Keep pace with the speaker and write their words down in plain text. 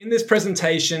this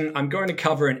presentation, I'm going to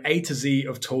cover an A to Z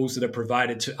of tools that are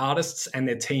provided to artists and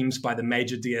their teams by the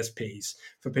major DSPs.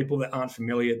 For people that aren't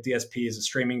familiar, DSP is a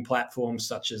streaming platform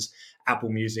such as Apple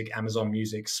Music, Amazon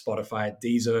Music, Spotify,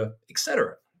 Deezer,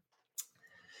 etc.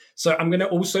 So I'm going to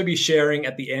also be sharing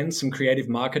at the end some creative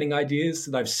marketing ideas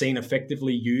that I've seen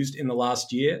effectively used in the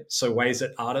last year. So ways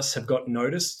that artists have got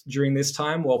noticed during this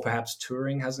time while perhaps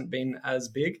touring hasn't been as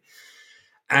big.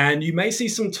 And you may see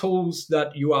some tools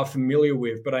that you are familiar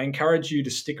with, but I encourage you to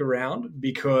stick around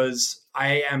because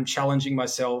I am challenging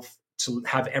myself to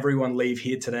have everyone leave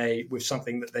here today with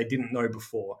something that they didn't know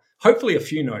before. Hopefully a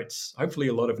few notes, hopefully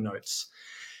a lot of notes.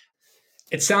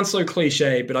 It sounds so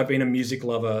cliche, but I've been a music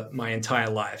lover my entire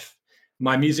life.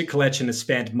 My music collection has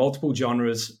spanned multiple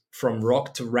genres from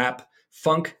rock to rap,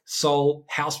 funk, soul,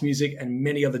 house music, and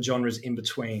many other genres in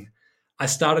between. I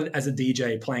started as a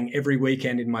DJ playing every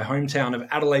weekend in my hometown of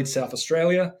Adelaide, South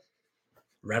Australia,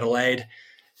 Radelaide.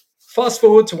 Fast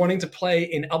forward to wanting to play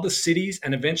in other cities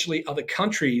and eventually other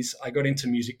countries, I got into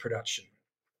music production.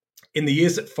 In the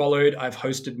years that followed, I've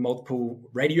hosted multiple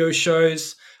radio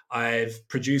shows, I've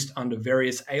produced under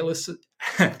various aliases,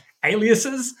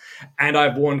 and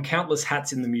I've worn countless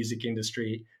hats in the music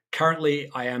industry. Currently,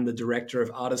 I am the director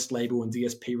of artist label and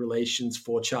DSP relations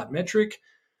for Chartmetric.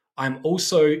 I'm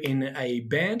also in a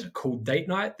band called Date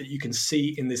Night that you can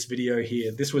see in this video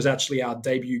here. This was actually our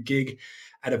debut gig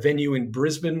at a venue in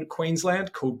Brisbane,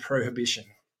 Queensland called Prohibition.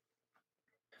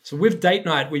 So with Date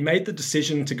Night, we made the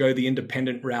decision to go the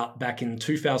independent route back in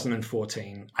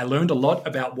 2014. I learned a lot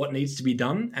about what needs to be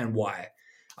done and why.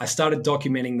 I started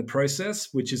documenting the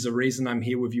process, which is the reason I'm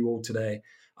here with you all today.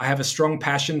 I have a strong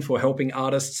passion for helping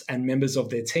artists and members of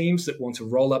their teams that want to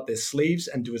roll up their sleeves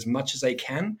and do as much as they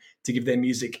can to give their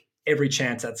music every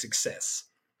chance at success.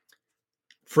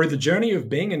 Through the journey of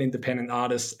being an independent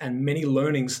artist and many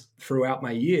learnings throughout my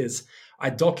years,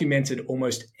 I documented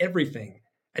almost everything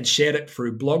and shared it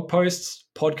through blog posts,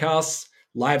 podcasts,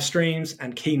 live streams,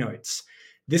 and keynotes.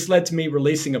 This led to me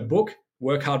releasing a book,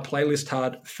 Work Hard, Playlist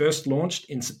Hard, first launched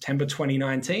in September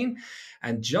 2019,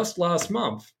 and just last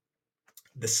month,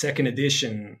 the second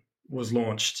edition was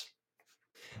launched.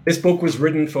 This book was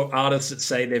written for artists that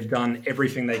say they've done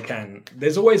everything they can.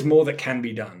 There's always more that can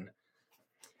be done.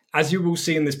 As you will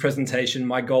see in this presentation,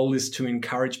 my goal is to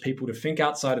encourage people to think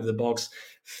outside of the box,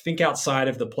 think outside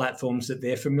of the platforms that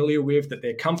they're familiar with, that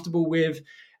they're comfortable with,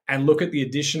 and look at the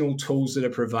additional tools that are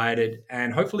provided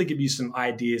and hopefully give you some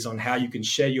ideas on how you can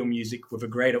share your music with a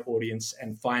greater audience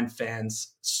and find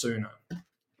fans sooner.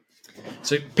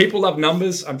 So people love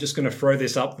numbers. I'm just going to throw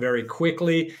this up very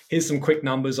quickly. Here's some quick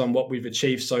numbers on what we've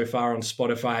achieved so far on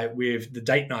Spotify with the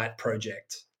Date Night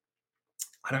project.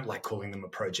 I don't like calling them a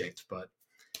project, but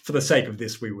for the sake of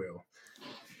this, we will.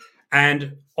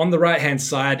 And on the right-hand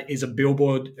side is a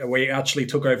billboard. We actually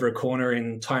took over a corner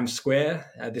in Times Square.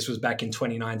 This was back in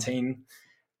 2019.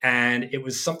 And it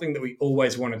was something that we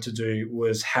always wanted to do,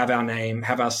 was have our name,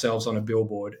 have ourselves on a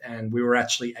billboard. And we were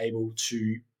actually able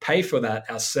to pay for that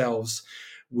ourselves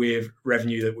with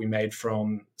revenue that we made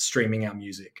from streaming our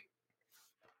music.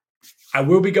 I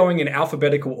will be going in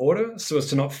alphabetical order so as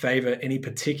to not favor any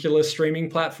particular streaming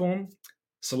platform.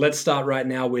 So let's start right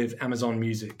now with Amazon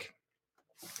Music.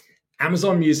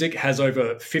 Amazon Music has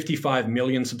over 55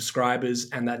 million subscribers,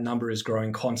 and that number is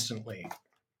growing constantly.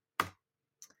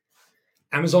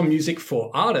 Amazon Music for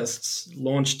Artists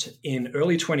launched in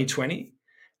early 2020,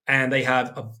 and they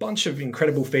have a bunch of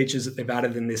incredible features that they've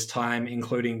added in this time,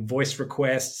 including voice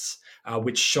requests,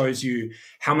 which shows you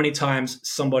how many times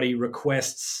somebody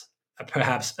requests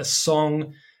perhaps a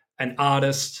song, an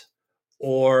artist,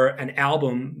 or an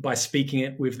album by speaking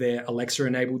it with their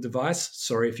Alexa-enabled device.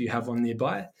 Sorry if you have one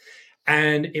nearby.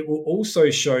 And it will also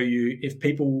show you if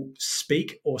people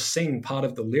speak or sing part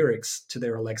of the lyrics to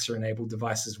their Alexa-enabled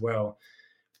device as well.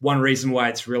 One reason why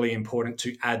it's really important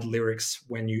to add lyrics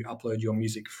when you upload your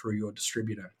music through your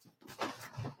distributor.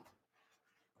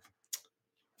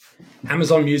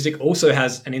 Amazon Music also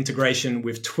has an integration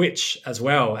with Twitch as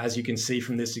well. As you can see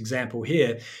from this example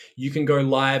here, you can go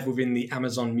live within the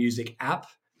Amazon Music app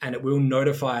and it will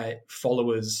notify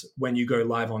followers when you go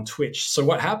live on Twitch. So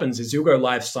what happens is you'll go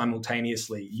live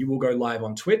simultaneously. You will go live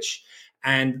on Twitch,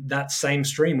 and that same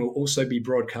stream will also be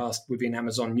broadcast within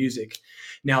Amazon Music.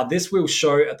 Now, this will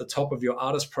show at the top of your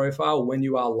artist profile when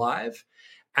you are live,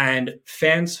 and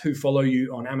fans who follow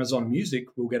you on Amazon Music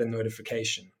will get a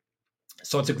notification.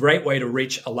 So it's a great way to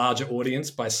reach a larger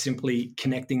audience by simply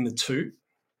connecting the two.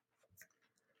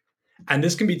 And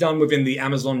this can be done within the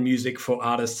Amazon Music for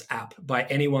Artists app by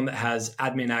anyone that has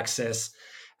admin access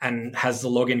and has the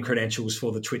login credentials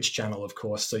for the Twitch channel, of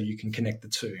course, so you can connect the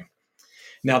two.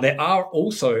 Now, there are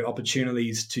also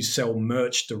opportunities to sell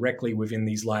merch directly within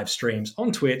these live streams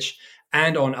on Twitch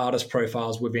and on artist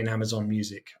profiles within Amazon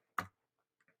Music.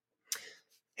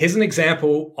 Here's an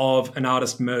example of an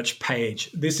artist merch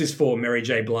page. This is for Mary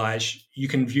J. Blige. You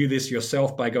can view this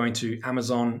yourself by going to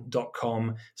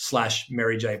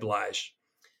amazon.com/Mary J. Blige.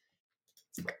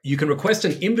 You can request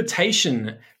an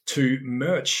invitation to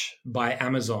merch by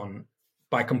Amazon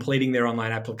by completing their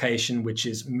online application, which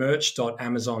is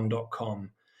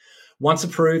merch.amazon.com. Once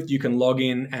approved, you can log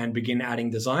in and begin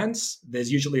adding designs.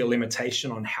 There's usually a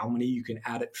limitation on how many you can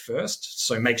add at first,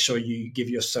 so make sure you give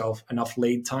yourself enough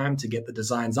lead time to get the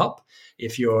designs up.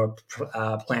 If you're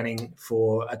planning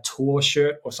for a tour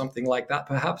shirt or something like that,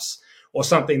 perhaps, or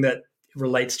something that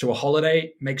relates to a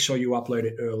holiday, make sure you upload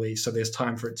it early so there's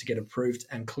time for it to get approved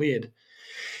and cleared.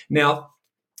 Now,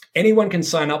 anyone can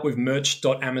sign up with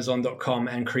merch.amazon.com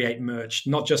and create merch,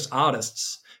 not just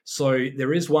artists. So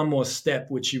there is one more step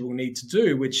which you will need to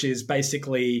do, which is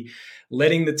basically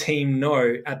letting the team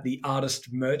know at the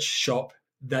artist merch shop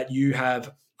that you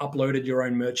have uploaded your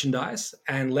own merchandise,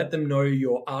 and let them know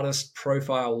your artist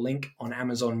profile link on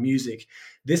Amazon Music.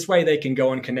 This way they can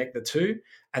go and connect the two,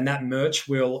 and that merch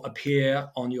will appear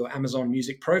on your Amazon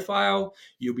Music profile.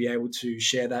 You'll be able to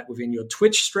share that within your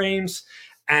Twitch streams.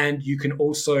 And you can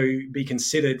also be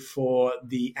considered for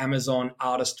the Amazon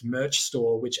Artist Merch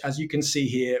Store, which, as you can see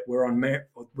here, we're on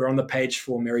the page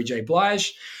for Mary J.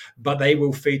 Blige, but they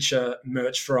will feature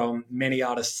merch from many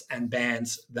artists and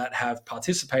bands that have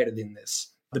participated in this.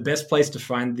 The best place to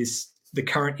find the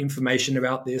current information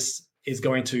about this, is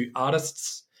going to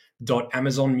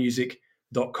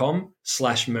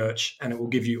artists.amazonmusic.com/merch, and it will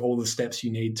give you all the steps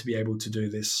you need to be able to do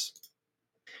this.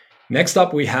 Next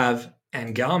up, we have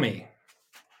Anghami.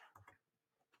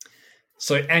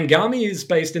 So Anghami is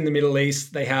based in the Middle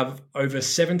East. They have over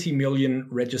 70 million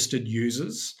registered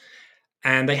users,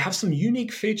 and they have some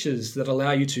unique features that allow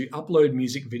you to upload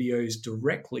music videos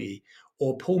directly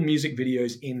or pull music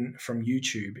videos in from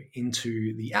YouTube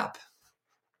into the app.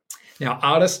 Now,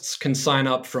 artists can sign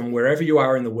up from wherever you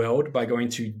are in the world by going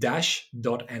to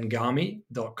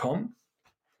dash.anghami.com.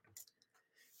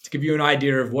 To give you an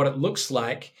idea of what it looks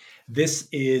like, this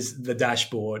is the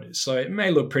dashboard. So it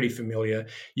may look pretty familiar.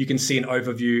 You can see an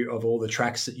overview of all the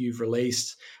tracks that you've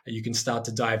released. You can start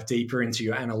to dive deeper into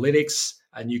your analytics,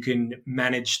 and you can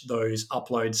manage those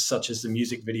uploads, such as the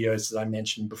music videos that I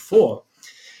mentioned before.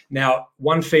 Now,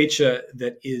 one feature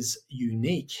that is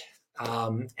unique,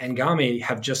 Anghami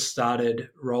have just started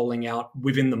rolling out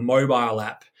within the mobile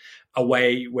app a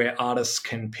way where artists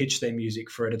can pitch their music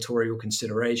for editorial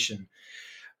consideration.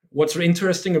 What's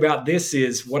interesting about this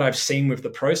is what I've seen with the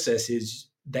process is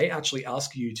they actually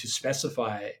ask you to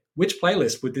specify which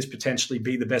playlist would this potentially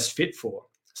be the best fit for.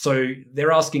 So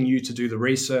they're asking you to do the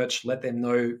research, let them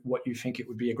know what you think it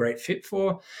would be a great fit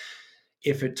for.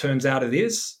 If it turns out it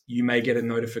is, you may get a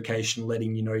notification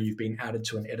letting you know you've been added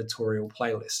to an editorial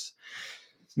playlist.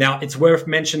 Now, it's worth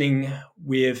mentioning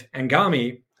with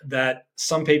Anghami that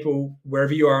some people,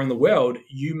 wherever you are in the world,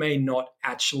 you may not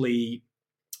actually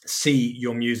see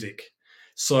your music.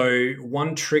 So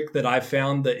one trick that I've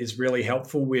found that is really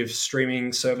helpful with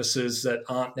streaming services that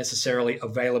aren't necessarily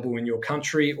available in your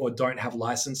country or don't have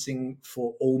licensing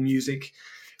for all music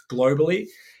globally,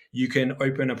 you can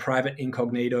open a private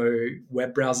incognito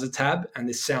web browser tab, and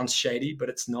this sounds shady, but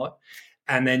it's not.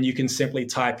 And then you can simply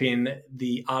type in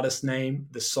the artist name,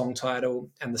 the song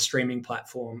title, and the streaming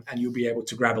platform, and you'll be able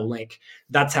to grab a link.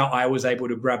 That's how I was able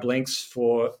to grab links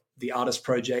for the artist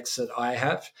projects that I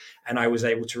have, and I was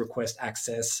able to request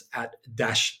access at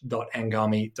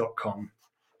dash.anghami.com.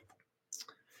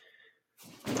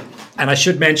 And I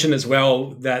should mention as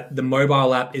well that the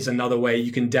mobile app is another way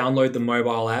you can download the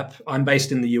mobile app. I'm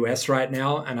based in the US right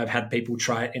now, and I've had people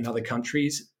try it in other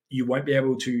countries. You won't be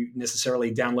able to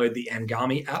necessarily download the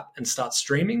Anghami app and start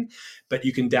streaming, but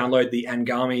you can download the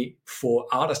Anghami for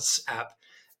Artists app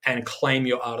and claim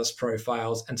your artist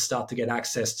profiles and start to get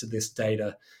access to this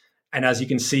data. And as you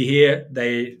can see here,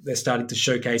 they're starting to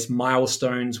showcase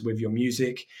milestones with your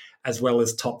music, as well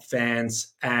as top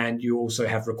fans. And you also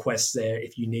have requests there.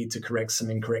 If you need to correct some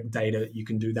incorrect data, you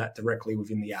can do that directly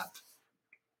within the app.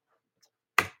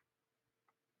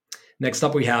 Next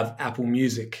up, we have Apple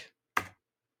Music.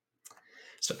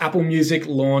 So Apple Music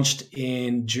launched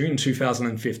in June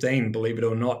 2015, believe it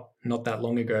or not that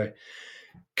long ago.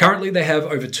 Currently, they have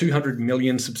over 200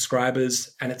 million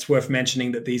subscribers, and it's worth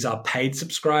mentioning that these are paid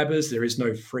subscribers. There is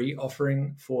no free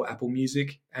offering for Apple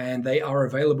Music, and they are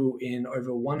available in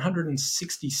over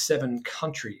 167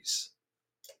 countries.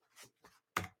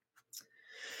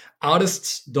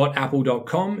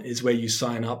 Artists.apple.com is where you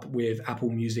sign up with Apple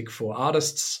Music for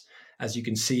Artists. As you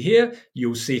can see here,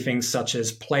 you'll see things such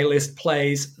as playlist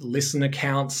plays, listen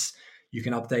accounts. You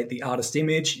can update the artist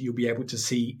image. You'll be able to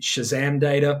see Shazam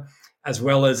data, as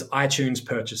well as iTunes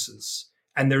purchases.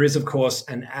 And there is, of course,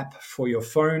 an app for your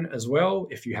phone as well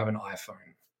if you have an iPhone.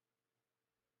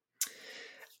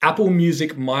 Apple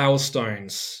Music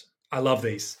milestones. I love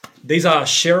these. These are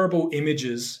shareable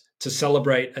images to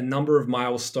celebrate a number of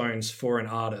milestones for an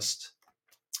artist.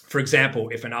 For example,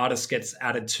 if an artist gets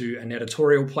added to an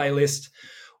editorial playlist,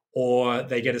 or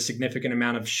they get a significant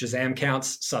amount of Shazam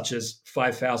counts, such as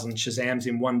 5,000 Shazams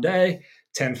in one day,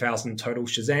 10,000 total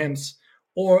Shazams,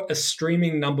 or a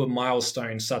streaming number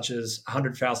milestone, such as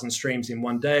 100,000 streams in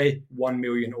one day, 1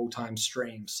 million all-time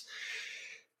streams.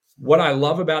 What I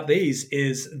love about these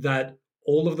is that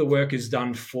all of the work is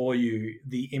done for you.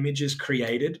 The image is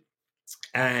created,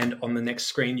 and on the next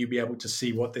screen, you'll be able to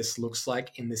see what this looks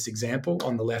like in this example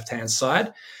on the left-hand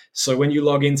side. So when you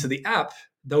log into the app,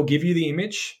 they'll give you the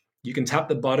image. You can tap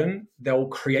the button. They'll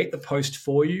create the post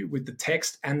for you with the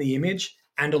text and the image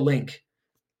and a link,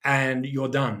 and you're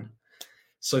done.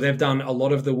 So they've done a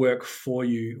lot of the work for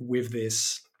you with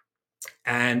this.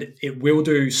 And it will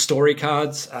do story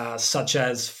cards, such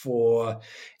as for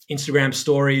Instagram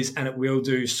stories, and it will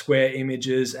do square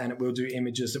images, and it will do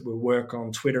images that will work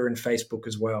on Twitter and Facebook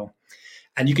as well.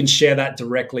 And you can share that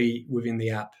directly within the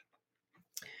app.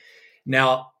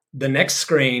 Now, the next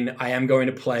screen, I am going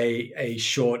to play a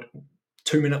short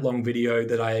 2-minute long video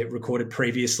that I recorded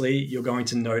previously. You're going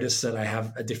to notice that I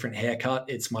have a different haircut.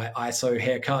 It's my ISO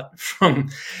haircut from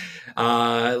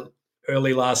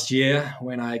early last year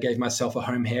when I gave myself a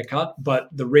home haircut. But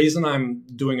the reason I'm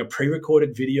doing a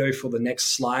pre-recorded video for the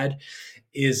next slide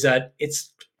is that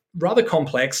it's rather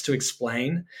complex to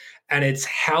explain, and it's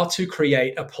how to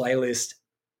create a playlist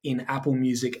in Apple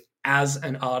Music as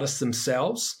an artist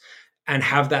themselves and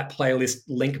have that playlist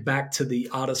link back to the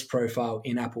artist profile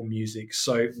in Apple Music.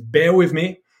 So bear with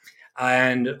me,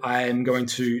 and I'm going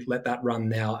to let that run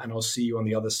now, and I'll see you on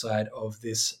the other side of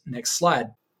this next slide.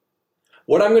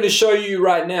 What I'm going to show you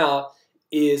right now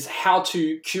is how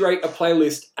to curate a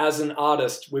playlist as an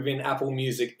artist within Apple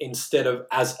Music instead of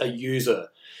as a user.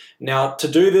 Now, to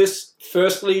do this,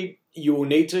 firstly, you will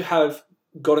need to have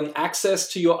gotten access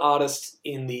to your artists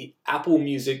in the Apple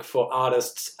Music for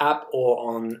Artists app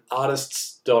or on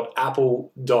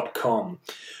artists.apple.com.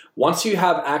 Once you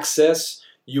have access,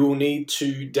 you will need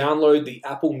to download the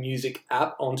Apple Music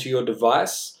app onto your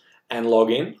device and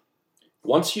log in.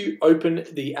 Once you open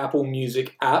the Apple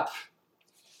Music app,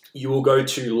 you will go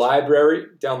to Library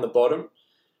down the bottom.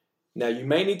 Now, you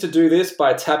may need to do this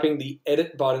by tapping the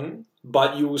Edit button,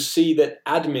 but you will see that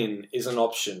Admin is an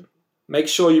option. Make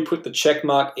sure you put the check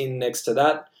mark in next to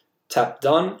that. Tap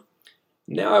Done.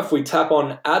 Now, if we tap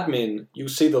on Admin, you'll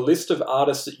see the list of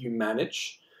artists that you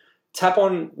manage. Tap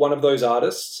on one of those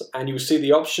artists, and you'll see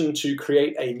the option to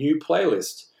create a new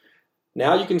playlist.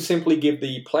 Now, you can simply give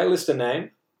the playlist a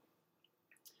name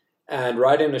and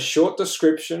write in a short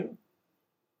description.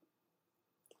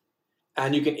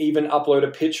 And you can even upload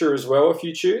a picture as well if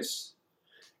you choose.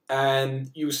 And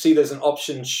you'll see there's an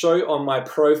option Show on My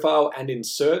Profile and in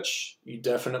Search. You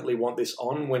definitely want this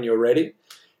on when you're ready.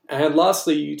 And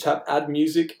lastly, you tap Add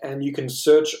Music, and you can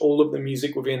search all of the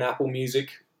music within Apple Music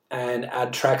and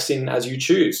add tracks in as you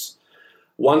choose.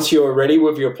 Once you're ready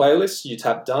with your playlist, you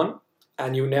tap Done,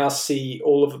 and you'll now see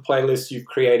all of the playlists you've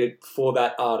created for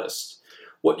that artist.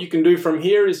 What you can do from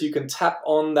here is you can tap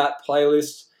on that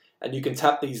playlist, and you can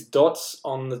tap these dots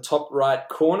on the top right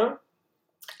corner.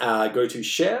 Go to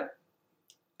Share,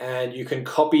 and you can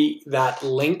copy that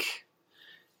link.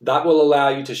 That will allow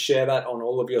you to share that on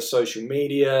all of your social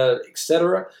media,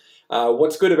 etc.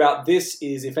 What's good about this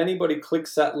is if anybody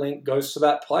clicks that link, goes to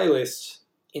that playlist,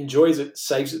 enjoys it,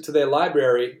 saves it to their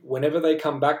library, whenever they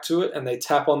come back to it and they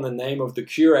tap on the name of the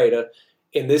curator,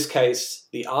 in this case,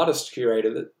 the artist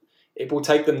curator, it will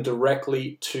take them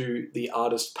directly to the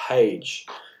artist page.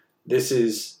 This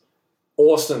is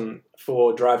awesome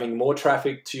for driving more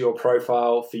traffic to your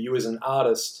profile for you as an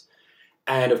artist.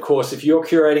 And of course, if you're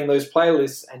curating those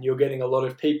playlists and you're getting a lot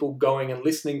of people going and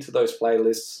listening to those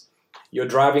playlists, you're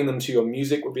driving them to your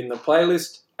music within the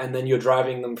playlist, and then you're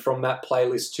driving them from that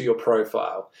playlist to your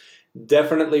profile.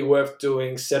 Definitely worth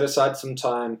doing. Set aside some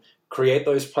time, create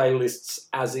those playlists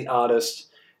as the artist,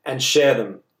 and share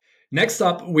them. Next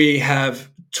up, we have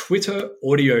Twitter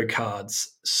audio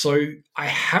cards. So I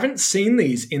haven't seen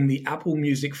these in the Apple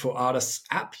Music for Artists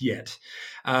app yet.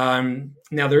 Now,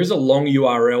 there is a long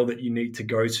URL that you need to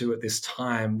go to at this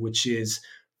time, which is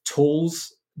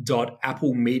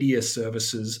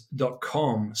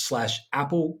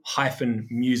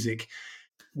tools.applemediaservices.com/Apple-music.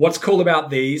 What's cool about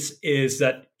these is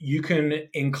that you can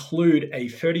include a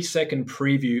 30-second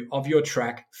preview of your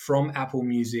track from Apple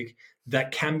Music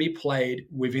that can be played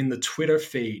within the Twitter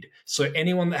feed. So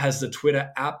anyone that has the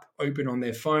Twitter app open on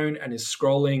their phone and is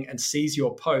scrolling and sees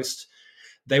your post,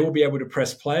 they will be able to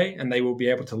press play and they will be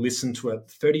able to listen to a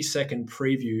 30-second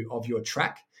preview of your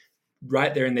track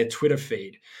right there in their Twitter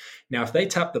feed. Now, if they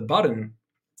tap the button,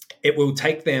 it will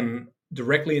take them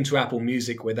directly into Apple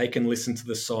Music where they can listen to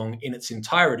the song in its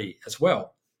entirety as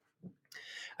well.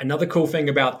 Another cool thing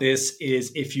about this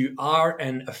is if you are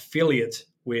an affiliate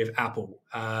with Apple,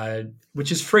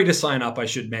 which is free to sign up, I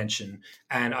should mention,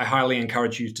 and I highly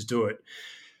encourage you to do it.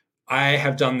 I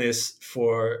have done this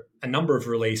for a number of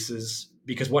releases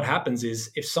because what happens is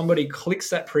if somebody clicks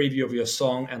that preview of your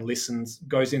song and listens,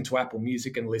 goes into Apple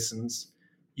Music and listens,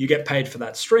 you get paid for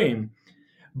that stream.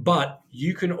 But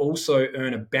you can also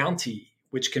earn a bounty,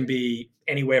 which can be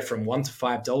anywhere from $1 to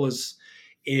 $5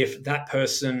 if that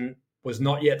person was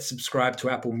not yet subscribed to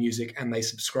Apple Music and they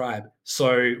subscribe.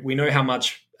 So we know how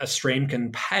much a stream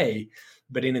can pay,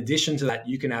 but in addition to that,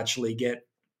 you can actually get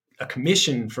a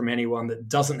commission from anyone that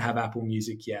doesn't have Apple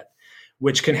Music yet,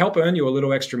 which can help earn you a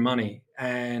little extra money.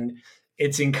 And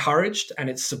it's encouraged and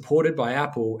it's supported by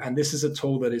Apple. And this is a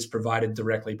tool that is provided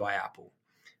directly by Apple.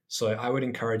 So I would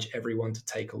encourage everyone to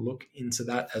take a look into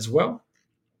that as well.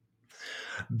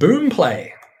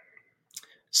 Boomplay.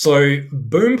 So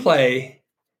Boomplay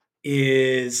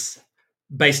is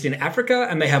based in Africa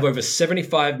and they have over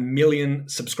 75 million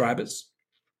subscribers.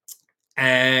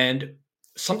 And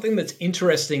something that's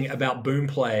interesting about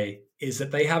Boomplay is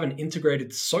that they have an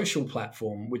integrated social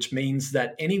platform, which means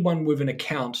that anyone with an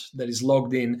account that is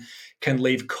logged in can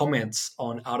leave comments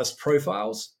on artist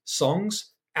profiles,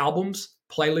 songs, albums,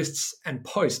 playlists, and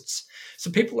posts.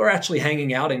 So people are actually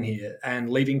hanging out in here and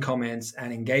leaving comments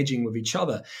and engaging with each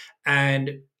other.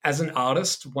 And as an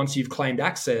artist, once you've claimed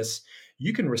access,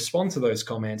 you can respond to those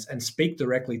comments and speak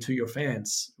directly to your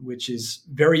fans, which is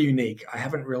very unique. I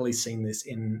haven't really seen this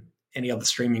in any other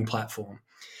streaming platform.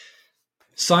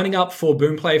 Signing up for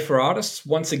Boomplay for artists,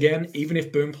 once again, even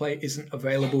if Boomplay isn't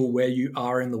available where you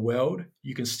are in the world,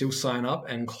 you can still sign up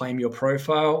and claim your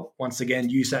profile. Once again,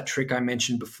 use that trick I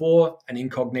mentioned before, an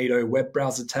incognito web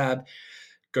browser tab.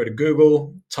 Go to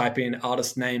Google, type in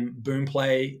artist name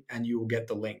Boomplay, and you will get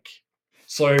the link.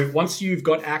 So once you've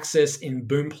got access in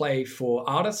Boomplay for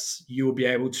artists, you will be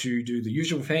able to do the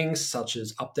usual things such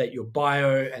as update your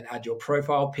bio and add your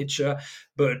profile picture.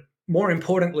 But more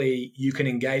importantly, you can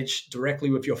engage directly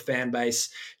with your fan base.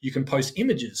 You can post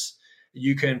images.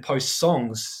 You can post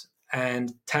songs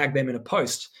and tag them in a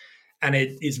post. And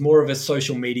it is more of a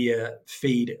social media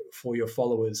feed for your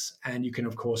followers. And you can,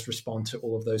 of course, respond to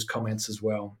all of those comments as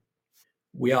well.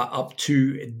 We are up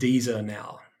to Deezer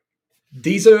now.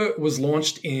 Deezer was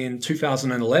launched in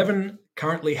 2011,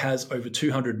 currently has over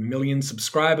 200 million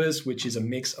subscribers, which is a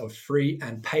mix of free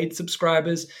and paid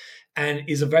subscribers, and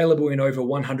is available in over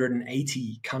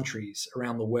 180 countries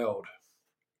around the world.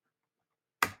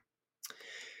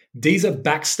 Deezer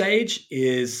Backstage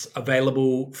is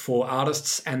available for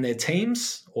artists and their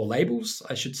teams, or labels,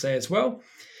 I should say as well.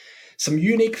 Some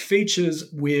unique features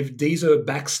with Deezer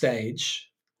Backstage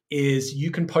is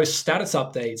you can post status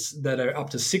updates that are up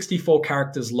to 64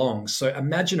 characters long. So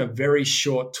imagine a very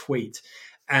short tweet,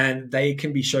 and they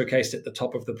can be showcased at the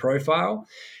top of the profile.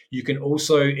 You can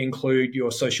also include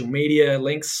your social media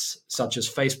links, such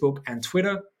as Facebook and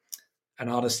Twitter, an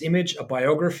artist image, a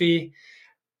biography,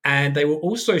 and they will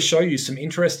also show you some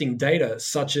interesting data,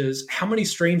 such as how many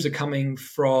streams are coming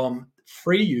from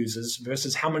free users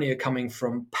versus how many are coming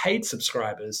from paid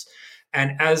subscribers.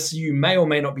 And as you may or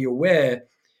may not be aware,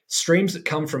 streams that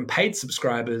come from paid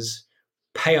subscribers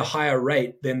pay a higher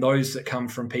rate than those that come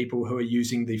from people who are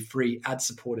using the free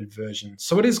ad-supported version.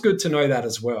 So it is good to know that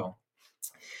as well.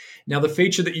 Now, the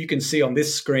feature that you can see on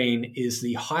this screen is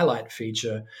the highlight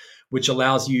feature, which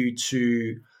allows you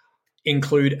to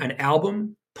include an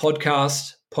album,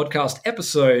 podcast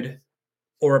episode,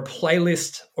 or a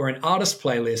playlist or an artist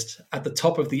playlist at the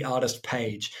top of the artist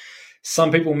page.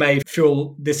 Some people may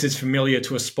feel this is familiar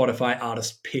to a Spotify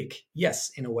artist pick.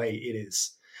 Yes, in a way it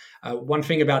is. One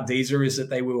thing about Deezer is that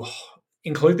they will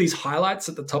include these highlights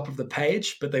at the top of the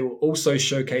page, but they will also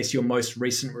showcase your most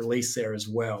recent release there as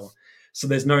well. So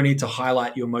there's no need to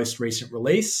highlight your most recent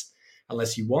release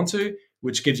unless you want to,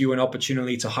 which gives you an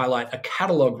opportunity to highlight a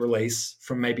catalog release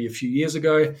from maybe a few years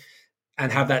ago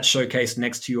and have that showcased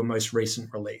next to your most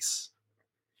recent release.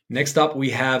 Next up, we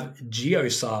have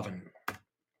JioSaavn.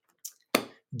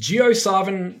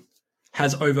 JioSaavn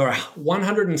has over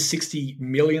 160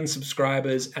 million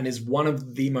subscribers, and is one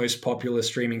of the most popular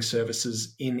streaming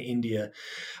services in India.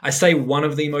 I say one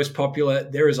of the most popular.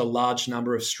 There is a large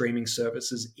number of streaming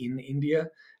services in India,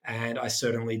 and I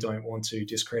certainly don't want to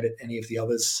discredit any of the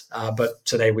others. But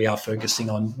today we are focusing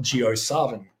on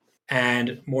JioSaavn.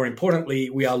 And more importantly,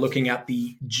 we are looking at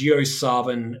the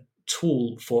JioSaavn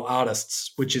tool for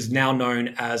artists, which is now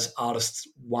known as Artists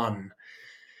One.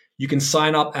 You can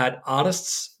sign up at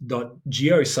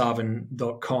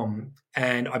artists.jiosaavn.com,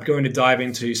 and I'm going to dive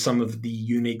into some of the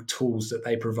unique tools that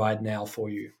they provide now for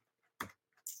you.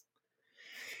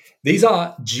 These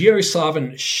are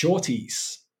JioSaavn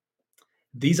Shorties.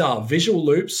 These are visual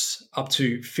loops up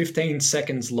to 15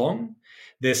 seconds long.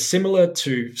 They're similar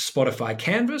to Spotify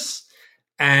Canvas,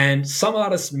 and some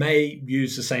artists may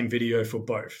use the same video for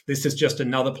both. This is just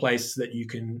another place that you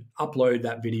can upload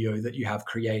that video that you have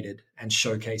created and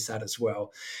showcase that as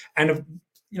well. And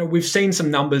we've seen some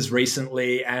numbers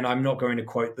recently, and I'm not going to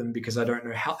quote them because I don't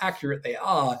know how accurate they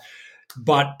are,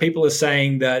 but people are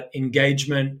saying that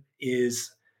engagement is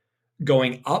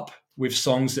going up with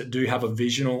songs that do have a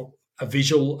visual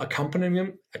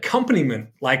accompaniment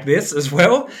like this as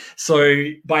well. So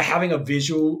by having a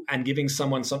visual and giving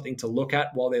someone something to look at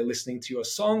while they're listening to your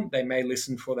song, they may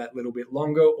listen for that little bit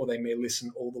longer, or they may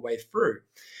listen all the way through.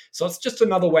 So it's just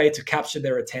another way to capture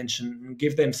their attention and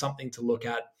give them something to look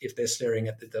at if they're staring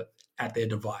at their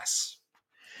device.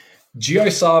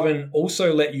 JioSaavn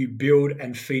also let you build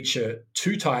and feature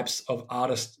two types of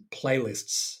artist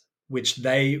playlists, which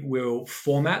they will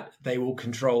format, they will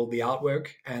control the artwork,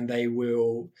 and they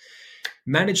will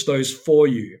manage those for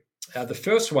you. The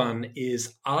first one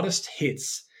is Artist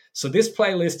Hits. So this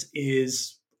playlist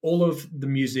is all of the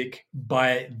music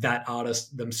by that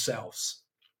artist themselves.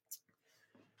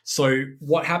 So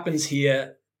what happens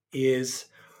here is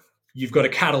you've got a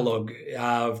catalog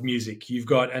of music. You've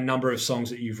got a number of songs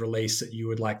that you've released that you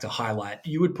would like to highlight.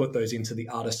 You would put those into the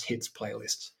Artist Hits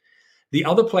playlist. The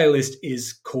other playlist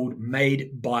is called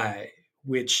Made By,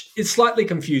 which is slightly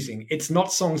confusing. It's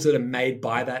not songs that are made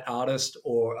by that artist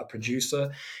or a producer.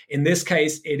 In this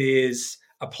case, it is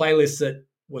a playlist that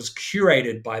was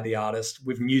curated by the artist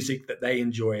with music that they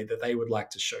enjoy, that they would like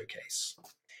to showcase.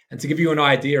 And to give you an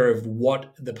idea of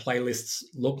what the playlists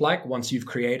look like once you've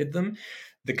created them,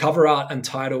 the cover art and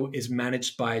title is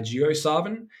managed by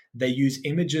JioSaavn. They use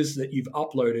images that you've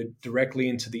uploaded directly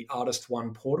into the Artist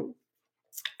One portal.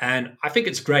 And I think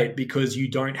it's great because you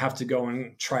don't have to go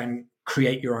and try and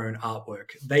create your own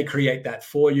artwork. They create that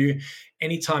for you.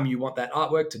 Anytime you want that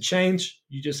artwork to change,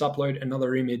 you just upload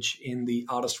another image in the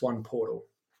Artist One portal.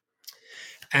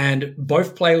 And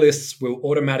both playlists will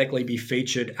automatically be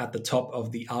featured at the top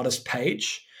of the artist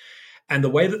page. And the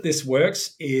way that this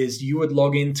works is you would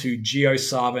log into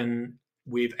JioSaavn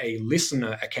with a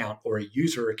listener account, or a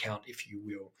user account, if you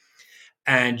will.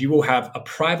 And you will have a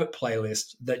private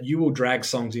playlist that you will drag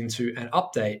songs into and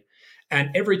update.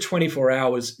 And every 24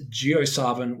 hours,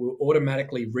 JioSaavn will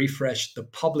automatically refresh the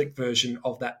public version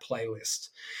of that playlist.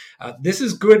 This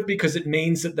is good because it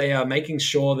means that they are making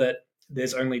sure that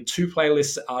there's only two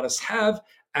playlists that artists have,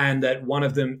 and that one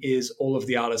of them is all of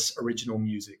the artist's original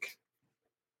music.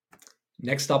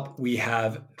 Next up, we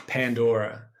have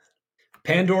Pandora.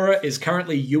 Pandora is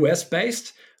currently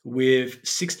US-based, with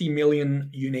 60 million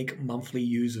unique monthly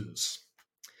users.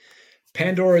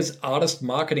 Pandora's artist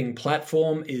marketing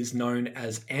platform is known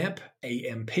as AMP,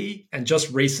 A-M-P, and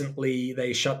just recently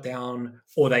they shut down,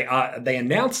 or they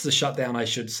announced the shutdown, I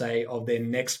should say, of their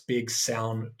Next Big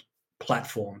Sound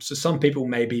platform. So some people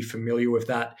may be familiar with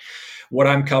that. What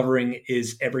I'm covering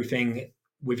is everything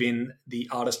within the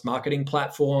artist marketing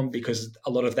platform, because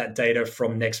a lot of that data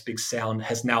from Next Big Sound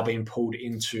has now been pulled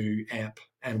into AMP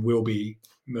and will be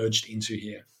merged into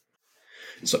here.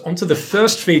 So onto the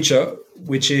first feature,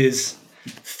 which is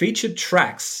featured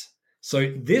tracks.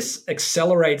 So this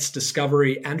accelerates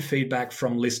discovery and feedback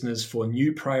from listeners for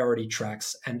new priority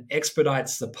tracks and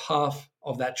expedites the path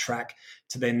of that track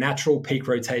to their natural peak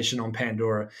rotation on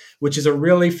Pandora, which is a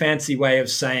really fancy way of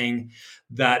saying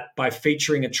that by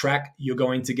featuring a track, you're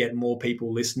going to get more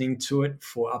people listening to it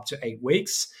for up to 8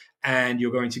 weeks, and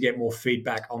you're going to get more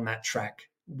feedback on that track,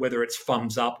 whether it's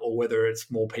thumbs up or whether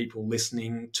it's more people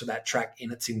listening to that track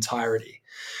in its entirety.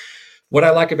 What I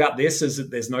like about this is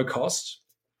that there's no cost,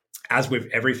 as with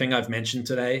everything I've mentioned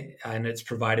today, and it's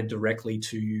provided directly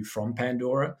to you from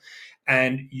Pandora.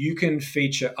 And you can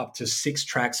feature up to 6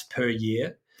 tracks per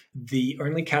year. The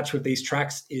only catch with these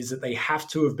tracks is that they have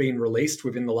to have been released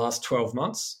within the last 12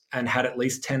 months and had at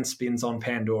least 10 spins on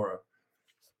Pandora.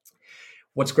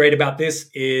 What's great about this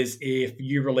is if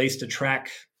you released a track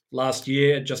last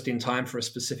year just in time for a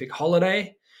specific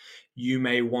holiday, you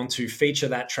may want to feature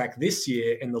that track this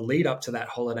year in the lead up to that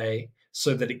holiday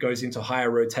so that it goes into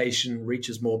higher rotation,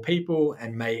 reaches more people,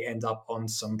 and may end up on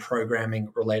some programming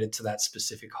related to that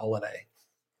specific holiday.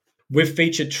 With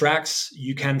featured tracks,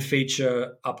 you can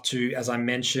feature up to, as I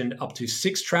mentioned, up to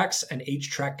 6 tracks, and each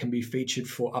track can be featured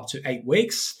for up to 8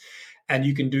 weeks. And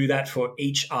you can do that for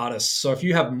each artist. So if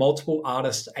you have multiple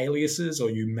artist aliases or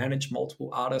you manage multiple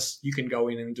artists, you can go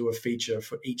in and do a feature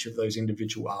for each of those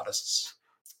individual artists.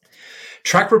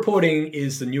 Track reporting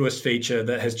is the newest feature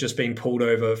that has just been pulled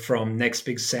over from Next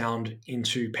Big Sound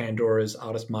into Pandora's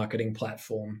artist marketing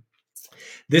platform.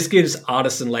 This gives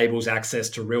artists and labels access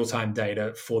to real-time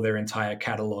data for their entire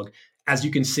catalog. As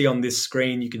you can see on this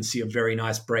screen, you can see a very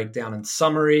nice breakdown and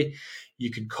summary.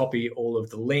 You can copy all of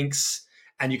the links,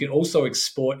 and you can also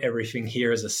export everything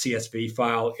here as a CSV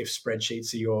file if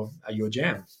spreadsheets are your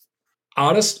jam.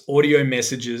 Artist audio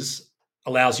messages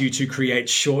allows you to create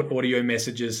short audio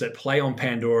messages that play on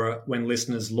Pandora when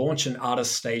listeners launch an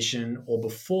artist station or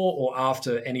before or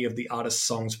after any of the artist's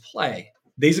songs play.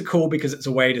 These are cool because it's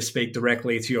a way to speak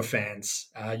directly to your fans.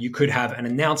 You could have an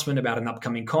announcement about an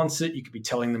upcoming concert. You could be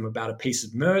telling them about a piece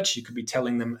of merch. You could be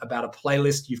telling them about a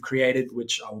playlist you've created,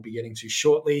 which I will be getting to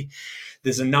shortly.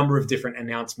 There's a number of different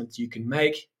announcements you can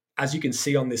make. As you can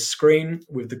see on this screen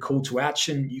with the call to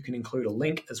action, you can include a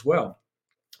link as well,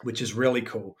 which is really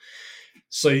cool.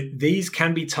 So these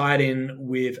can be tied in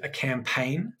with a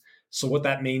campaign. So what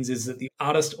that means is that the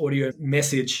artist audio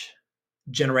message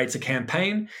generates a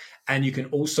campaign, and you can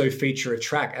also feature a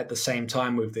track at the same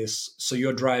time with this. So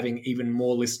you're driving even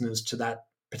more listeners to that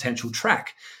potential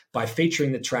track by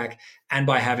featuring the track and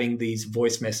by having these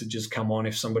voice messages come on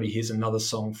if somebody hears another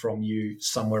song from you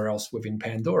somewhere else within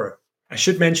Pandora. I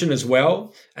should mention as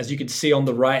well, as you can see on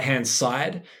the right-hand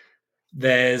side,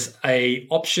 there's an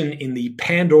option in the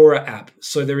Pandora app.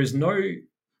 So there is no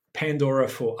Pandora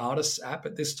for Artists app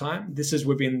at this time. This is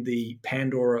within the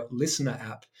Pandora Listener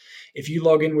app. If you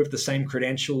log in with the same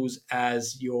credentials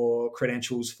as your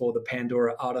credentials for the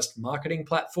Pandora Artist Marketing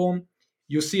Platform,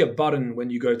 you'll see a button when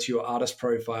you go to your artist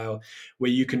profile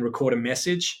where you can record a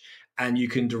message and you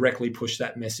can directly push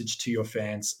that message to your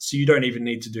fans. So you don't even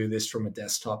need to do this from a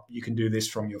desktop. You can do this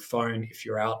from your phone if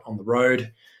you're out on the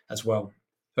road as well.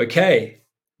 Okay,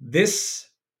 this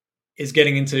is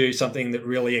getting into something that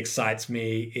really excites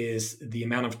me, is the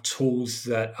amount of tools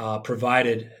that are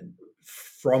provided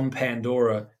from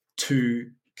Pandora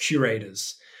to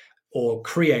curators or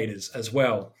creators as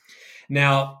well.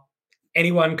 Now,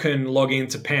 anyone can log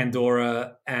into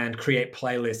Pandora and create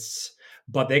playlists,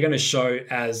 but they're going to show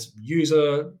as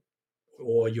user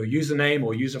or your username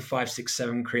or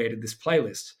user567 created this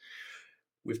playlist.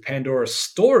 With Pandora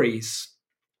Stories,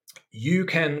 you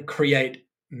can create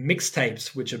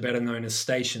mixtapes, which are better known as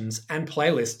stations, and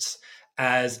playlists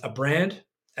as a brand,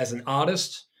 as an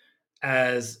artist,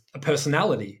 as a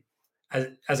personality,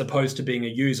 as opposed to being a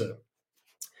user.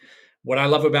 What I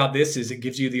love about this is it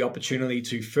gives you the opportunity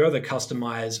to further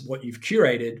customize what you've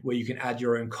curated, where you can add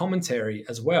your own commentary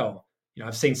as well. You know,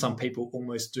 I've seen some people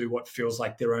almost do what feels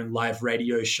like their own live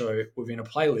radio show within a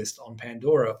playlist on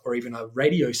Pandora, or even a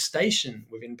radio station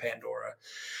within Pandora.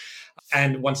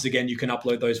 And once again, you can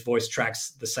upload those voice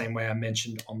tracks the same way I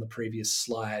mentioned on the previous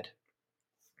slide.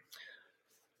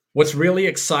 What's really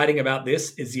exciting about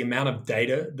this is the amount of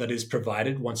data that is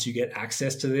provided once you get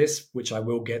access to this, which I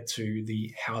will get to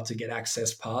the how to get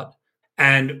access part.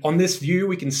 And on this view,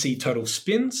 we can see total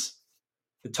spins,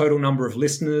 the total number of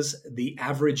listeners, the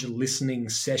average listening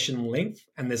session length,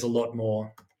 and there's a lot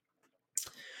more.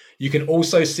 You can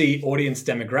also see audience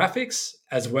demographics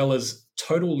as well as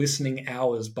total listening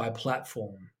hours by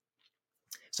platform.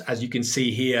 So as you can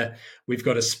see here, we've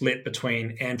got a split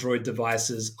between Android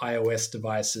devices, iOS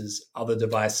devices, other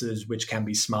devices, which can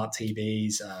be smart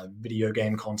TVs, video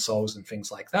game consoles, and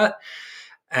things like that.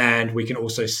 And we can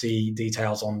also see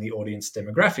details on the audience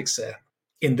demographics there.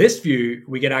 In this view,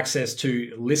 we get access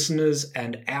to listeners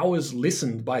and hours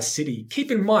listened by city.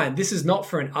 Keep in mind, this is not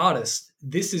for an artist.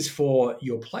 This is for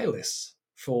your playlists,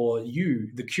 for you,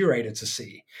 the curator, to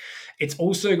see. It's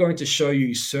also going to show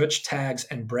you search tags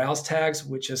and browse tags,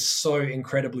 which is so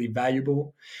incredibly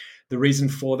valuable. The reason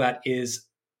for that is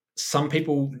some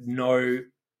people know,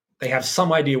 they have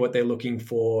some idea what they're looking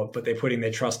for, but they're putting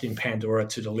their trust in Pandora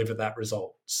to deliver that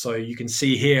result. So you can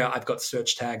see here, I've got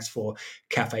search tags for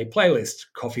cafe playlist,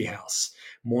 coffee house,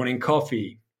 morning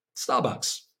coffee,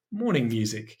 Starbucks, morning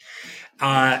music.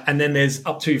 And then there's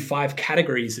up to 5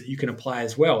 categories that you can apply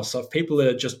as well. So if people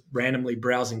are just randomly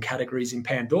browsing categories in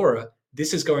Pandora,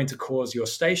 this is going to cause your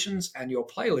stations and your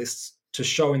playlists to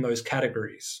show in those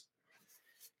categories.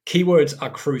 Keywords are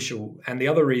crucial. And the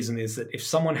other reason is that if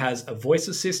someone has a voice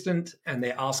assistant and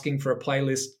they're asking for a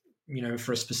playlist,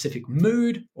 for a specific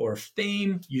mood or a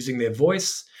theme using their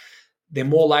voice, they're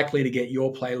more likely to get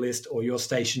your playlist or your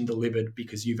station delivered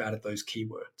because you've added those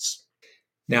keywords.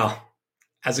 Now,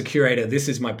 as a curator, this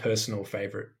is my personal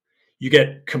favorite. You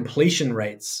get completion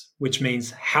rates, which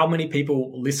means how many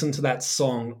people listen to that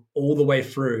song all the way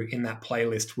through in that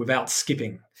playlist without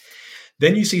skipping.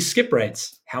 Then you see skip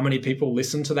rates, how many people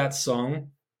listened to that song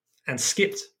and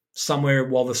skipped somewhere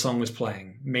while the song was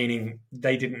playing, meaning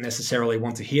they didn't necessarily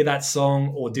want to hear that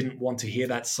song or didn't want to hear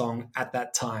that song at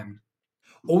that time.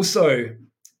 Also,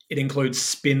 it includes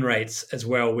spin rates as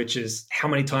well, which is how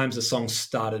many times the song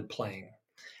started playing.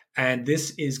 And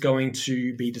this is going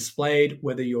to be displayed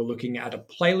whether you're looking at a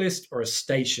playlist or a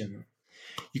station.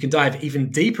 You can dive even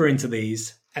deeper into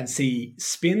these and see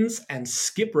spins and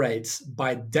skip rates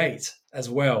by date as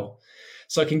well.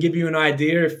 So it can give you an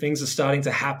idea if things are starting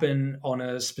to happen on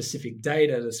a specific date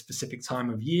at a specific time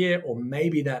of year, or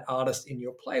maybe that artist in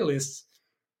your playlist,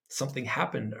 something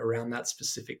happened around that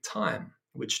specific time,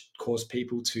 which caused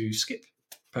people to skip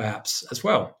perhaps as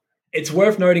well. It's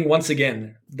worth noting once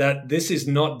again that this is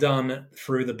not done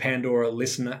through the Pandora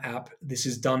Listener app. This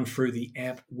is done through the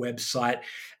AMP website,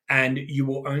 and you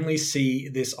will only see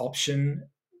this option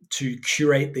to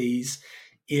curate these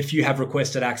if you have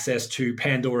requested access to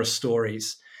Pandora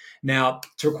Stories. Now,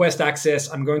 to request access,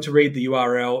 I'm going to read the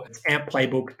URL. It's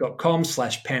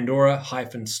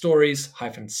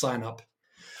ampplaybook.com/Pandora-stories-signup.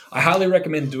 I highly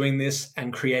recommend doing this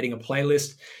and creating a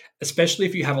playlist, especially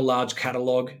if you have a large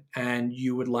catalog and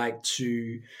you would like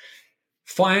to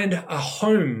find a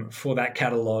home for that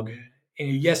catalog. And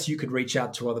yes, you could reach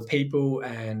out to other people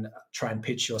and try and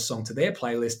pitch your song to their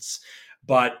playlists,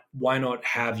 but why not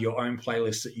have your own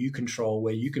playlist that you control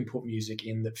where you can put music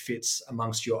in that fits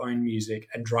amongst your own music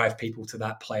and drive people to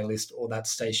that playlist or that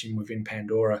station within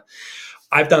Pandora?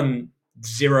 I've done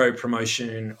zero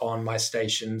promotion on my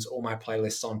stations or my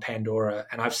playlists on Pandora,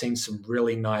 and I've seen some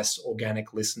really nice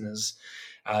organic listeners.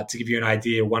 To give you an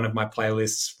idea, one of my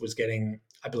playlists was getting,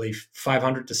 I believe,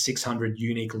 500 to 600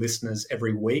 unique listeners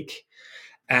every week.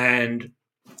 And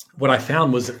what I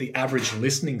found was that the average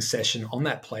listening session on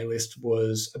that playlist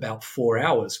was about 4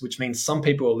 hours, which means some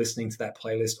people are listening to that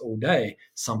playlist all day.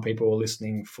 Some people are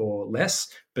listening for less,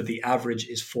 but the average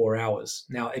is 4 hours.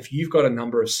 Now, if you've got a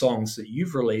number of songs that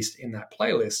you've released in that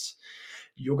playlist,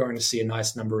 you're going to see a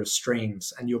nice number of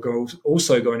streams, and you're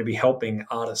also going to be helping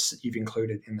artists that you've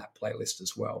included in that playlist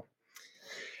as well.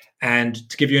 And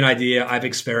to give you an idea, I've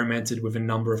experimented with a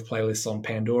number of playlists on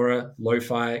Pandora: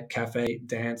 lo-fi, cafe,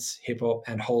 dance, hip hop,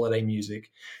 and holiday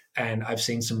music. And I've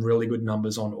seen some really good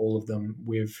numbers on all of them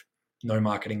with no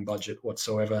marketing budget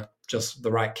whatsoever, just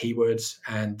the right keywords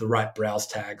and the right browse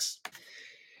tags.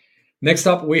 Next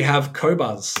up, we have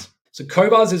Qobuz. So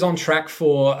Qobuz is on track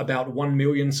for about 1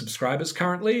 million subscribers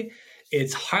currently.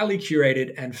 It's highly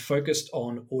curated and focused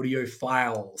on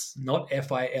audiophiles, not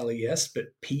F-I-L-E-S, but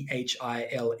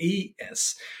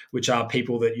P-H-I-L-E-S, which are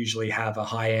people that usually have a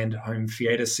high-end home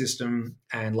theater system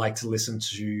and like to listen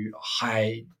to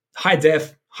high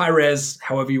def, high res,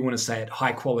 however you want to say it,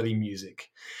 high quality music.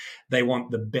 They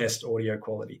want the best audio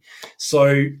quality.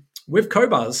 So with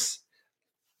Qobuz,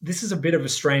 this is a bit of a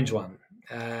strange one.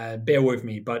 Bear with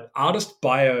me, but artist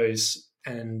bios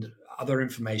and other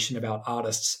information about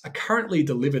artists are currently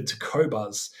delivered to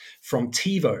Qobuz from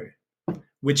TiVo,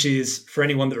 which is, for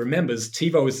anyone that remembers,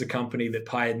 TiVo is the company that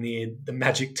pioneered the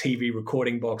Magic TV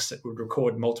recording box that would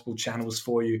record multiple channels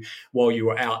for you while you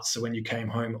were out. So when you came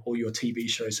home, all your TV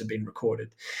shows had been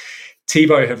recorded.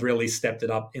 TiVo have really stepped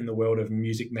it up in the world of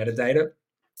music metadata,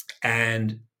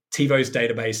 and TiVo's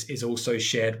database is also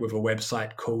shared with a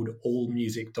website called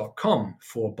allmusic.com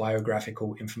for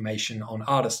biographical information on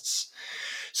artists.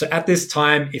 So at this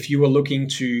time, if you were looking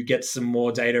to get some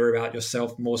more data about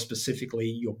yourself, more specifically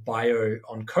your bio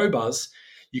on Qobuz,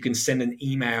 you can send an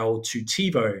email to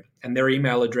TiVo, and their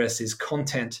email address is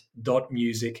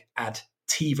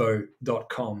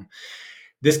content.music@tivo.com.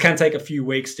 This can take a few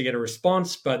weeks to get a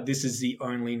response, but this is the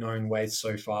only known way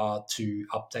so far to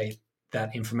update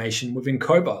that information within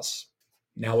Qobuz.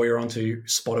 Now we're on to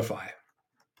Spotify.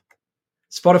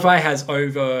 Spotify has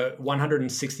over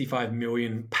 165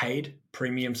 million paid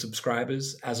premium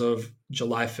subscribers as of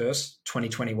July 1st,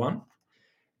 2021.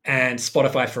 And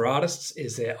Spotify for Artists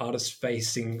is their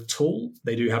artist-facing tool.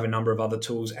 They do have a number of other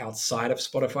tools outside of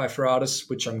Spotify for Artists,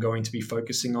 which I'm going to be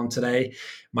focusing on today.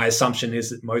 My assumption is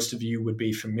that most of you would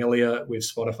be familiar with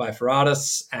Spotify for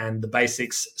Artists and the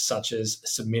basics, such as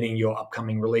submitting your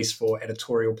upcoming release for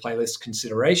editorial playlist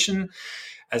consideration,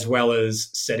 as well as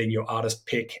setting your artist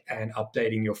pick and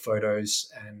updating your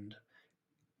photos and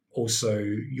also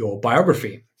your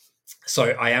biography.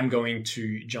 So I am going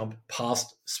to jump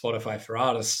past Spotify for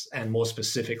Artists and more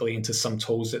specifically into some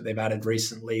tools that they've added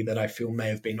recently that I feel may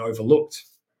have been overlooked.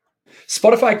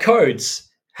 Spotify Codes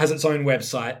has its own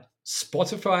website,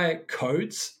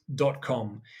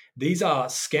 spotifycodes.com. These are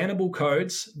scannable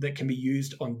codes that can be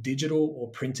used on digital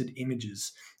or printed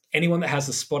images. Anyone that has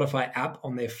the Spotify app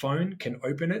on their phone can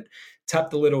open it, tap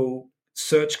the little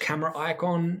search camera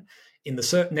icon in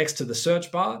the next to the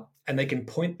search bar, and they can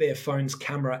point their phone's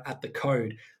camera at the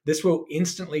code. This will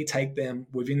instantly take them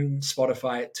within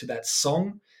Spotify to that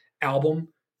song, album,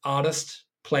 artist,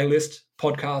 playlist,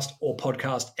 podcast, or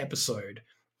podcast episode.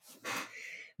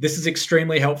 This is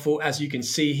extremely helpful. As you can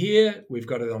see here, we've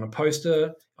got it on a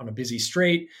poster on a busy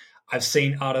street. I've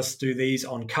seen artists do these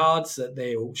on cards that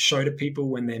they'll show to people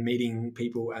when they're meeting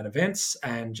people at events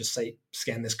and just say,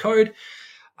 scan this code.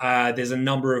 There's a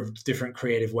number of different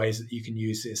creative ways that you can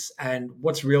use this. And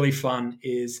what's really fun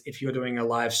is if you're doing a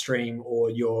live stream or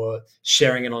you're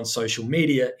sharing it on social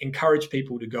media, encourage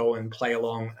people to go and play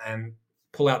along and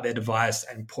pull out their device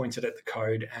and point it at the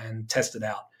code and test it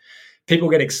out. People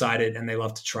get excited and they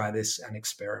love to try this and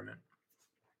experiment.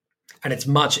 And it's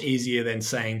much easier than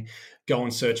saying, go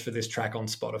and search for this track on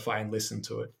Spotify and listen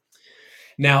to it.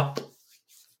 Now,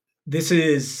 this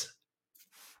is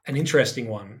an interesting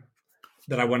one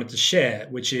that I wanted to share,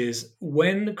 which is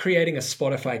when creating a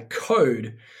Spotify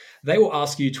code, they will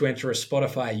ask you to enter a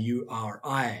Spotify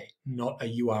URI, not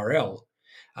a URL.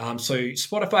 So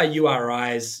Spotify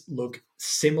URIs look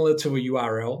similar to a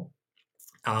URL,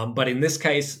 but in this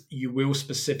case, you will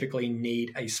specifically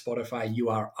need a Spotify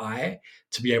URI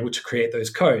to be able to create those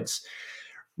codes.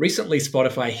 Recently,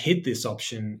 Spotify hid this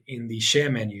option in the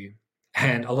share menu,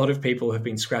 and a lot of people have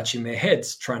been scratching their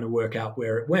heads trying to work out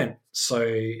where it went. So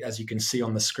as you can see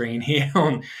on the screen here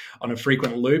on a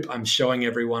frequent loop, I'm showing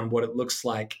everyone what it looks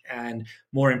like. And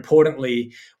more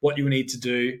importantly, what you need to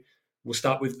do, we'll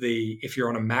start with if you're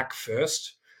on a Mac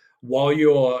first, while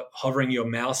you're hovering your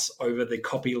mouse over the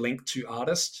copy link to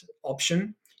artist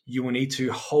option, you will need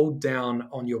to hold down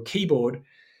on your keyboard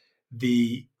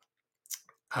the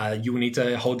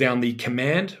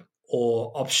command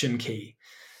or option key.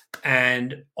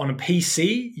 And on a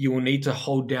PC, you will need to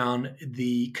hold down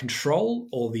the control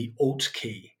or the alt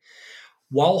key.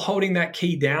 While holding that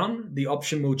key down, the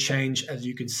option will change, as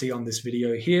you can see on this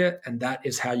video here, and that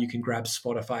is how you can grab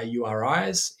Spotify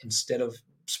URIs instead of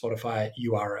Spotify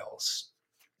URLs.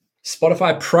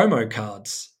 Spotify promo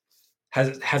cards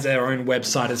has their own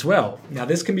website as well. Now,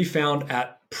 this can be found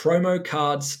at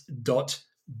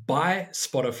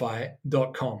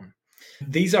promocards.byspotify.com.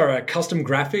 These are a custom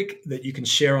graphic that you can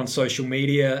share on social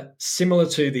media, similar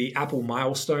to the Apple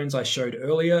milestones I showed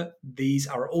earlier. These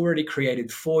are already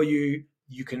created for you.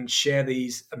 You can share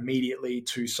these immediately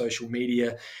to social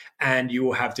media, and you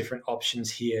will have different options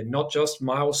here, not just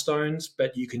milestones,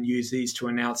 but you can use these to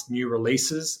announce new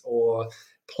releases or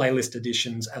playlist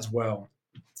additions as well.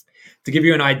 To give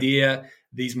you an idea,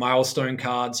 these milestone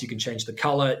cards, you can change the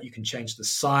color, you can change the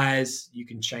size, you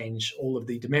can change all of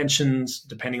the dimensions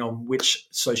depending on which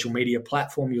social media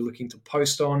platform you're looking to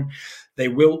post on. They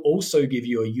will also give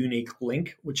you a unique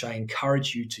link, which I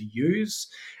encourage you to use.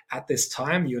 At this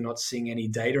time, you're not seeing any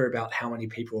data about how many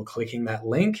people are clicking that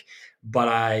link, but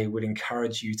I would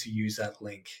encourage you to use that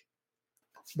link.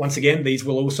 Once again, these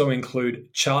will also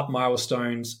include chart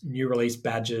milestones, new release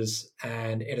badges,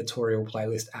 and editorial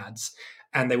playlist ads.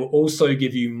 And they will also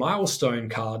give you milestone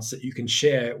cards that you can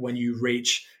share when you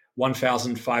reach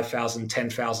 1,000, 5,000,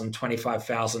 10,000,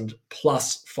 25,000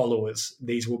 plus followers.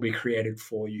 These will be created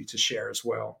for you to share as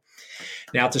well.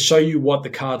 Now, to show you what the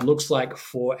card looks like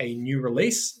for a new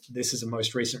release, this is a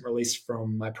most recent release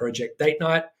from my project Date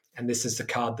Night, and this is the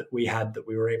card that we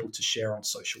were able to share on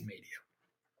social media.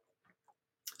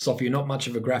 So if you're not much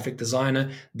of a graphic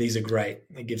designer, these are great.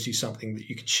 It gives you something that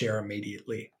you can share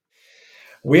immediately.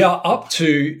 We are up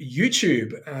to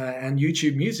YouTube and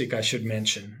YouTube Music, I should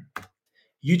mention.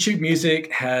 YouTube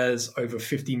Music has over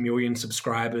 50 million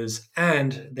subscribers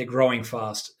and they're growing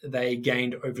fast. They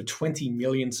gained over 20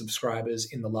 million subscribers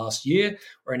in the last year,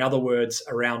 or in other words,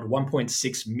 around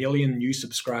 1.6 million new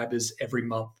subscribers every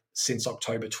month since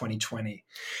October 2020.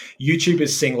 YouTube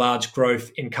is seeing large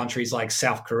growth in countries like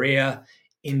South Korea,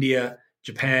 India,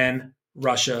 Japan,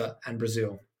 Russia, and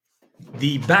Brazil.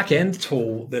 The back-end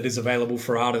tool that is available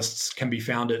for artists can be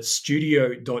found at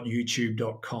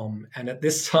studio.youtube.com. And at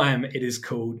this time, it is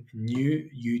called New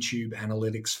YouTube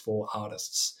Analytics for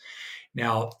Artists.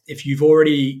 Now, if you've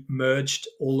already merged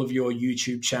all of your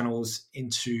YouTube channels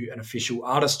into an official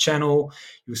artist channel,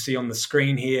 you'll see on the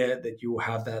screen here that you will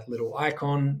have that little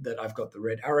icon that I've got the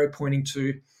red arrow pointing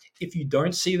to. If you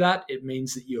don't see that, it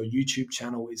means that your YouTube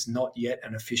channel is not yet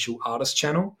an official artist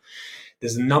channel.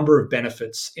 There's a number of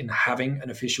benefits in having an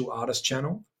official artist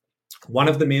channel. One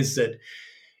of them is that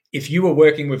if you were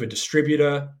working with a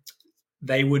distributor,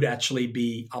 they would actually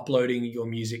be uploading your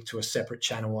music to a separate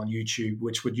channel on YouTube,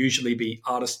 which would usually be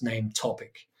artist name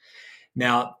topic.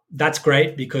 Now, that's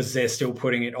great because they're still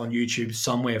putting it on YouTube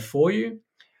somewhere for you.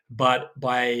 But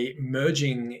by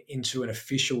merging into an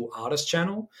official artist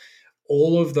channel,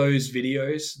 all of those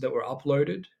videos that were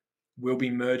uploaded will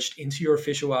be merged into your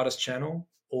official artist channel.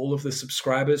 All of the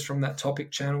subscribers from that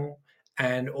topic channel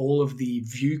and all of the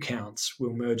view counts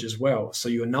will merge as well. So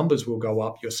your numbers will go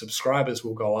up, your subscribers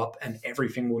will go up, and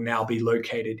everything will now be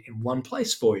located in one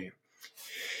place for you.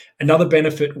 Another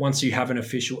benefit once you have an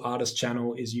official artist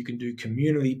channel is you can do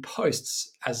community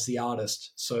posts as the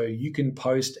artist. So you can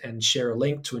post and share a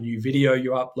link to a new video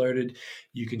you uploaded.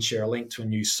 You can share a link to a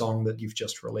new song that you've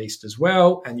just released as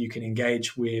well. And you can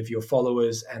engage with your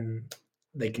followers and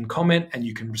they can comment and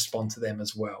you can respond to them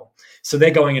as well. So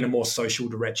they're going in a more social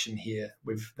direction here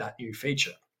with that new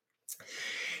feature.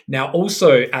 Now,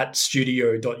 also at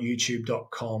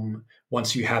studio.youtube.com,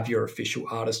 once you have your official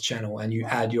artist channel and you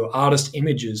add your artist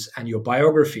images and your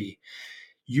biography,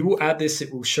 you will add this,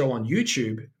 it will show on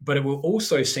YouTube, but it will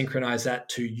also synchronize that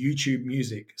to YouTube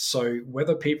Music. So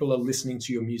whether people are listening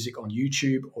to your music on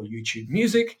YouTube or YouTube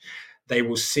Music, they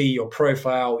will see your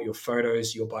profile, your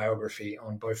photos, your biography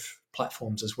on both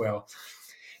platforms as well.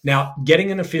 Now,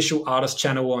 getting an official artist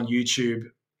channel on YouTube,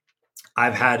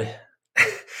 I've had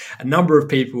a number of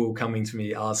people coming to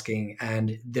me asking,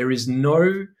 and there is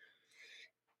no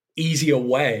easier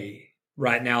way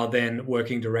right now than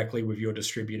working directly with your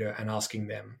distributor and asking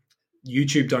them.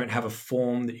 YouTube don't have a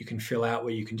form that you can fill out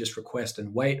where you can just request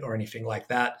and wait or anything like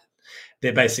that.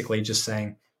 They're basically just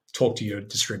saying, talk to your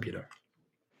distributor.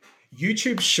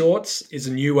 YouTube Shorts is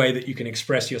a new way that you can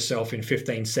express yourself in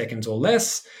 15 seconds or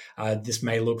less. This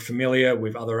may look familiar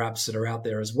with other apps that are out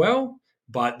there as well,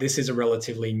 but this is a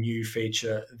relatively new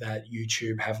feature that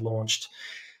YouTube have launched.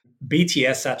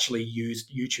 BTS actually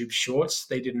used YouTube Shorts.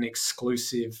 They did an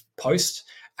exclusive post,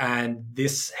 and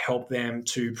this helped them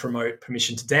to promote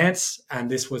Permission to Dance, and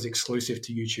this was exclusive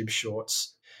to YouTube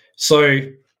Shorts. So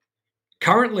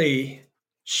currently,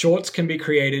 Shorts can be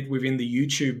created within the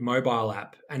YouTube mobile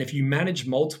app. And if you manage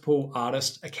multiple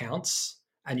artist accounts,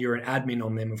 and you're an admin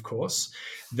on them, of course,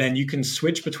 then you can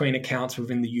switch between accounts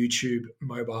within the YouTube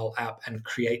mobile app and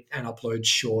create and upload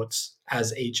shorts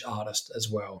as each artist as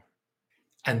well.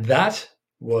 And that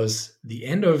was the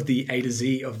end of the A to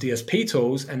Z of DSP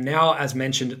tools. And now, as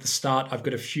mentioned at the start, I've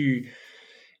got a few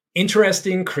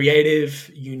interesting, creative,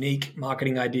 unique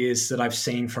marketing ideas that I've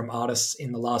seen from artists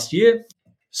in the last year.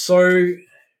 So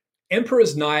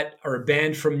Emperor's Night are a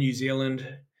band from New Zealand.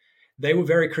 They were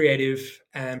very creative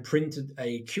and printed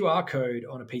a QR code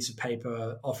on a piece of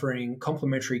paper offering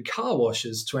complimentary car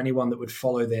washes to anyone that would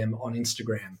follow them on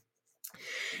Instagram.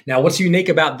 Now, what's unique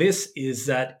about this is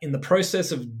that in the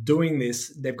process of doing this,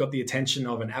 they've got the attention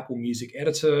of an Apple Music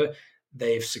editor.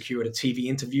 They've secured a TV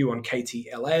interview on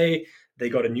KTLA. They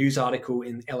got a news article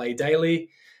in LA Daily.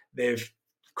 They've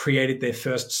created their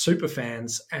first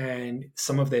superfans, and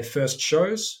some of their first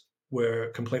shows were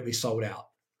completely sold out.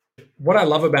 What I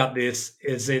love about this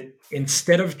is that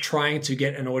instead of trying to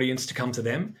get an audience to come to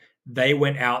them, they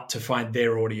went out to find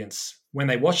their audience. When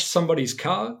they washed somebody's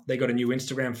car, they got a new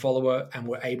Instagram follower and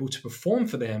were able to perform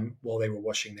for them while they were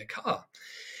washing their car.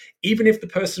 Even if the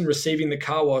person receiving the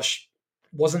car wash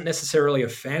wasn't necessarily a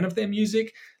fan of their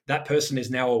music, that person is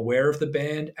now aware of the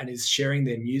band and is sharing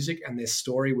their music and their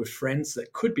story with friends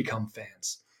that could become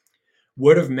fans.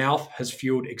 Word of mouth has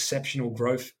fueled exceptional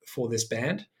growth for this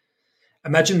band.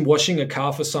 Imagine washing a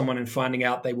car for someone and finding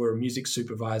out they were a music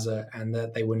supervisor and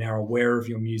that they were now aware of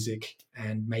your music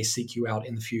and may seek you out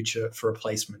in the future for a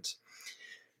placement.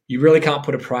 You really can't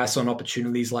put a price on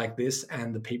opportunities like this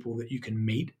and the people that you can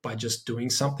meet by just doing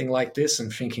something like this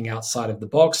and thinking outside of the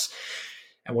box.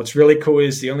 And what's really cool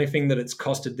is the only thing that it's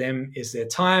costed them is their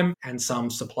time and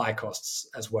some supply costs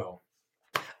as well.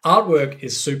 Artwork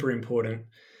is super important.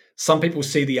 Some people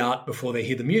see the art before they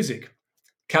hear the music.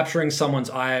 Capturing someone's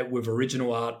eye with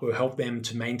original art will help them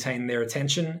to maintain their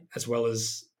attention as well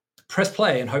as press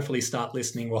play and hopefully start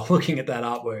listening while looking at that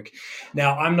artwork.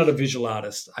 Now, I'm not a visual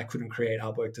artist. I couldn't create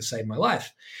artwork to save my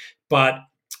life, but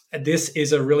this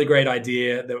is a really great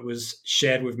idea that was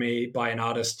shared with me by an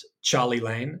artist, Charlie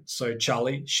Lane. So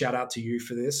Charlie, shout out to you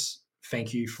for this.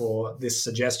 thank you for this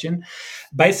suggestion.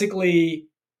 Basically,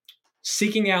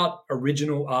 seeking out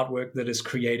original artwork that is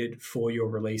created for your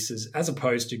releases, as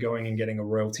opposed to going and getting a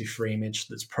royalty-free image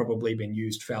that's probably been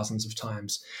used thousands of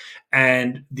times.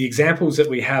 And the examples that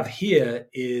we have here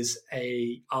is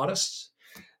a artist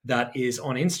that is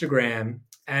on Instagram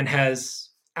and has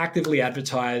actively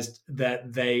advertised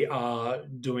that they are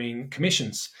doing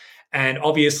commissions. And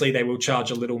obviously they will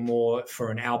charge a little more for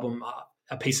an album,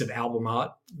 a piece of album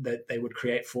art that they would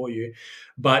create for you.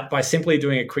 But by simply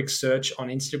doing a quick search on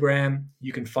Instagram,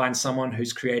 you can find someone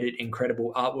who's created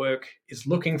incredible artwork, is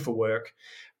looking for work,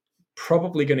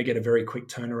 probably going to get a very quick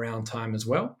turnaround time as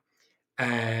well.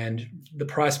 And the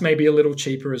price may be a little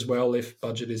cheaper as well if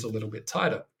budget is a little bit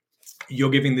tighter.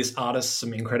 You're giving this artist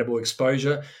some incredible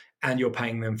exposure, and you're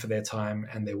paying them for their time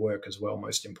and their work as well,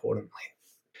 most importantly.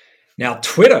 Now,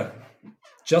 Twitter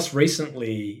just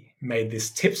recently made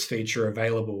this tips feature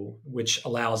available, which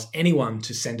allows anyone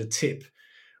to send a tip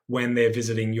when they're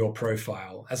visiting your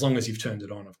profile, as long as you've turned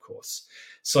it on, of course.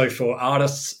 So for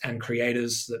artists and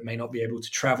creators that may not be able to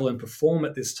travel and perform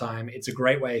at this time, it's a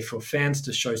great way for fans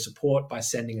to show support by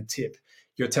sending a tip.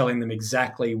 You're telling them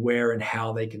exactly where and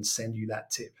how they can send you that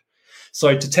tip.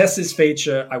 So to test this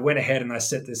feature, I went ahead and I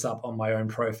set this up on my own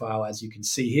profile. As you can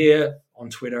see here on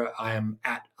Twitter, I am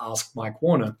at Ask Mike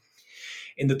Warner.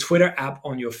 In the Twitter app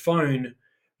on your phone,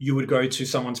 you would go to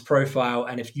someone's profile,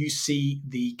 and if you see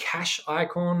the cash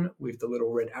icon with the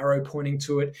little red arrow pointing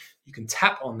to it, you can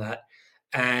tap on that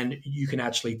and you can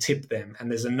actually tip them.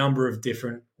 And there's a number of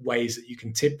different ways that you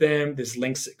can tip them. There's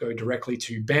links that go directly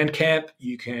to Bandcamp.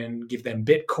 You can give them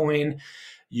Bitcoin.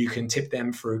 You can tip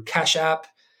them through Cash App,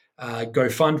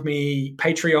 GoFundMe,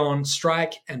 Patreon,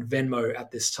 Strike, and Venmo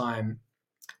at this time.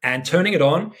 And turning it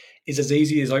on is as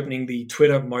easy as opening the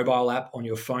Twitter mobile app on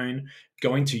your phone,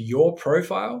 going to your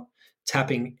profile,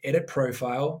 tapping Edit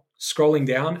Profile, scrolling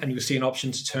down, and you'll see an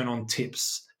option to turn on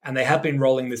tips. And they have been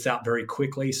rolling this out very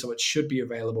quickly, so it should be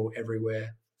available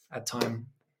everywhere at time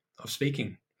of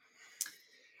speaking.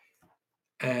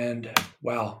 And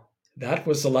wow, that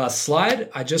was the last slide.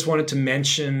 I just wanted to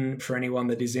mention, for anyone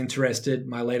that is interested,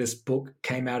 my latest book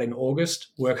came out in August,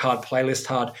 Work Hard, Playlist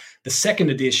Hard. The second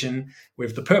edition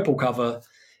with the purple cover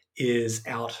is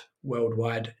out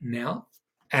worldwide now.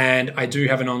 And I do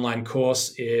have an online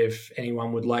course. If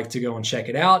anyone would like to go and check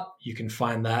it out, you can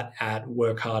find that at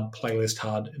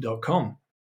workhardplaylisthard.com.